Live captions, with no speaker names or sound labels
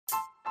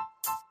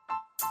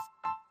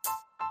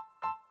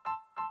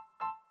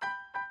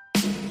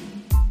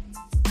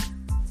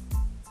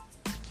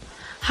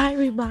Hi,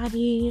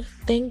 everybody.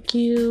 Thank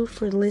you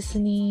for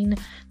listening.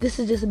 This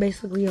is just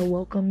basically a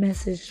welcome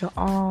message to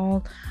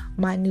all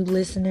my new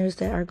listeners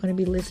that are going to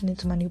be listening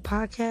to my new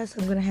podcast.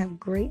 I'm going to have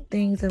great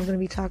things I'm going to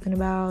be talking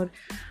about.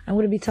 I'm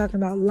going to be talking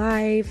about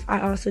life.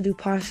 I also do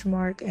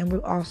Poshmark, and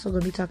we're also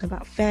going to be talking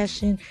about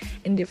fashion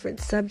and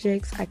different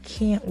subjects. I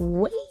can't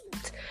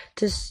wait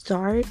to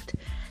start.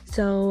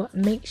 So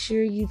make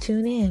sure you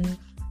tune in.